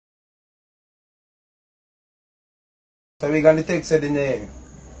So we're gonna text her the name.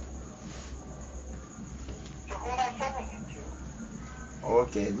 So who am I sending it to?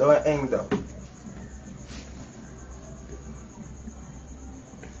 Okay, don't hang up.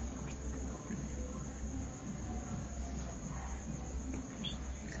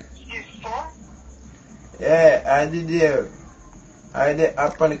 You store? Yeah, I did there. I did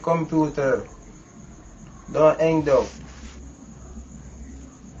up on the computer. Don't hang up.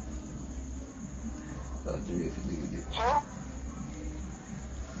 Sir?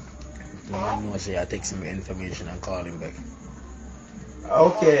 The man knows say I text him information and call him back.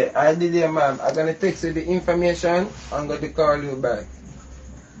 Okay, I did it, ma'am. I'm gonna text you the information. I'm gonna call you back.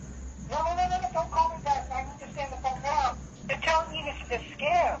 No, don't call me back. I need to stay on the phone now. They're telling me this is a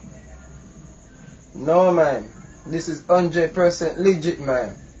scam. No, ma'am. This is 100% legit,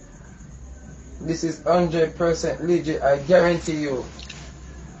 ma'am. This is 100% legit. I guarantee you.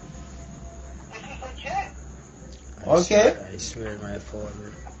 This is legit. Okay? I swear my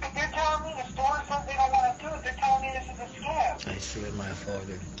father. If they're telling me the store says they don't want to do it, they're telling me this is a scam. I swear my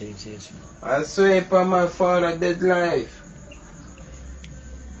father. Take this. I swear upon my father dead life.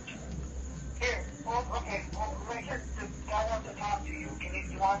 Here, okay, right here, the guy wants to talk to you.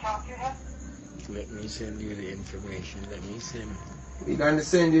 You want to talk to him? Let me send you the information. Let me send We're gonna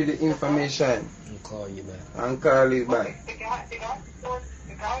send you the information and call you back. and call you back. Okay, the guy at the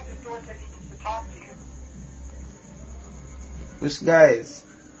store said he needs to talk to you. Which guys?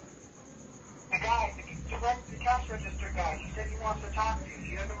 The guy, the cash register guy, he said he wants to talk to you.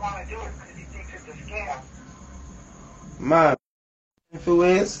 He doesn't want to do it because he thinks it's a scam. Ma'am, if you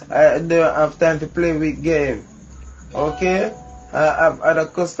waste, I don't have time to play with game. Okay? I have other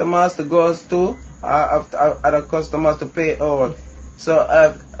customers to go to. I have other customers to pay all. So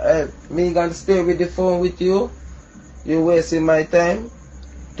me gonna stay with the phone with you. You wasting my time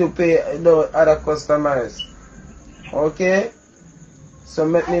to pay the other customers. Okay? So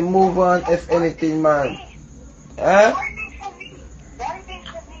make me move on if anything, man. Eh?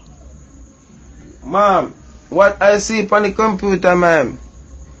 Ma'am, what I see on the computer, ma'am,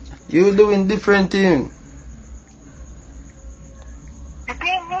 you doing different thing. You're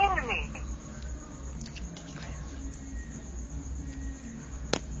being mean to me.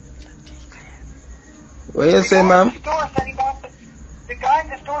 What you say, ma'am? The guy in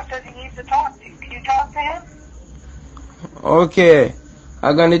the store says he needs to talk to you. Can you talk to him? Okay.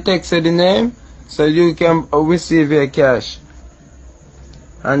 I'm gonna text you the name so you can receive your cash.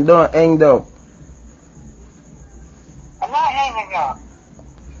 And don't hang up. I'm not hanging up.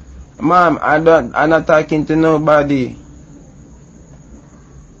 Ma'am, I'm not talking to nobody.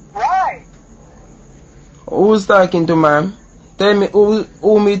 Why? Who's talking to, ma'am? Tell me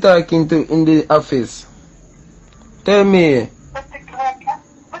who me talking to in the office. Tell me. But the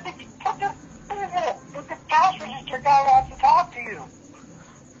cash register guy wants to talk to you.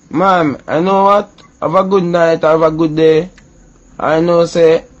 Ma'am, I know what? Have a good night, have a good day. I know,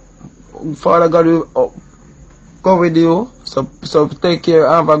 say, Father God will go with you. So take care,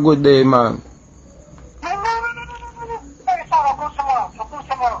 have a good day, ma'am. No. Sorry, I'll go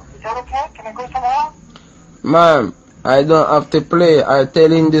somewhere else. Is that okay? Can I go somewhere else? Ma'am, I don't have to play. I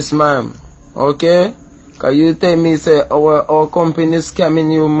telling this, ma'am. Okay? Cause you tell me, say, our company is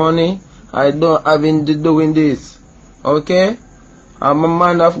scamming you money. I don't have to doing this. Okay? I'm a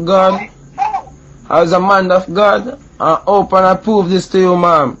man of God. As a man of God, I hope and I prove this to you,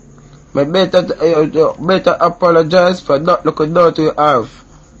 ma'am. I better apologize for that look at that you have.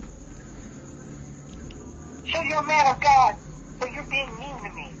 So you're a man of God, but you're being mean to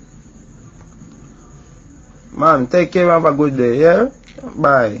me. Ma'am, take care, have a good day, yeah?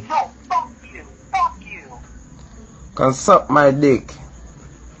 Bye. No, fuck you. Fuck you. Can suck my dick.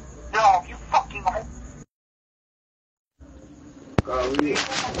 No, you fucking...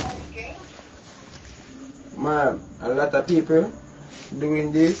 Ma'am, a lot of people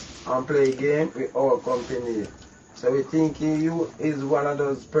doing this and play game with our company. So we thinking you is one of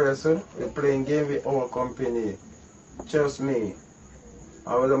those person who playing game with our company. Trust me.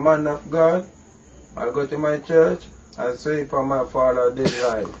 I was a man of God. I go to my church and say for my father this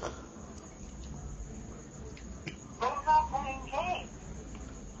life. But I'm not playing games.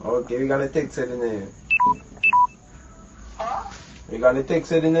 Okay, we're gonna text her the name. Huh? We're gonna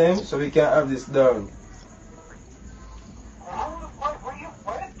text her the name so we can have this done.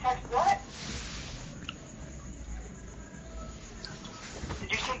 What? Text what?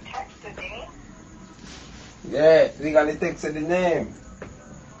 Did you say text the name? Yeah, we're gonna text her the name.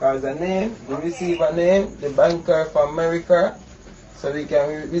 Cause the name, you receive a name, the banker from America, so we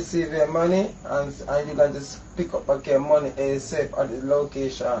can receive your money and you can just pick up your money ASAP at the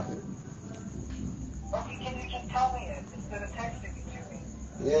location. Okay, can you just tell me it? instead of texting it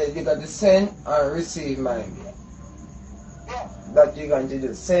to me. Yeah, you got to send and receive, man. Yeah. That you're going to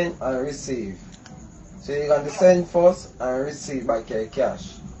do, send and receive. So you're going to send first and receive by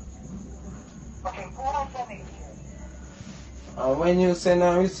cash. Okay, who am I sending it to? And when you send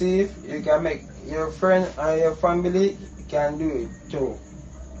and receive, you can make your friend and your family can do it too.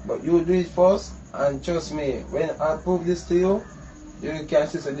 But you do it first, and trust me, when I prove this to you, you can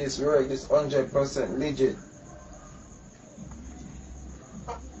see that this work is 100% legit.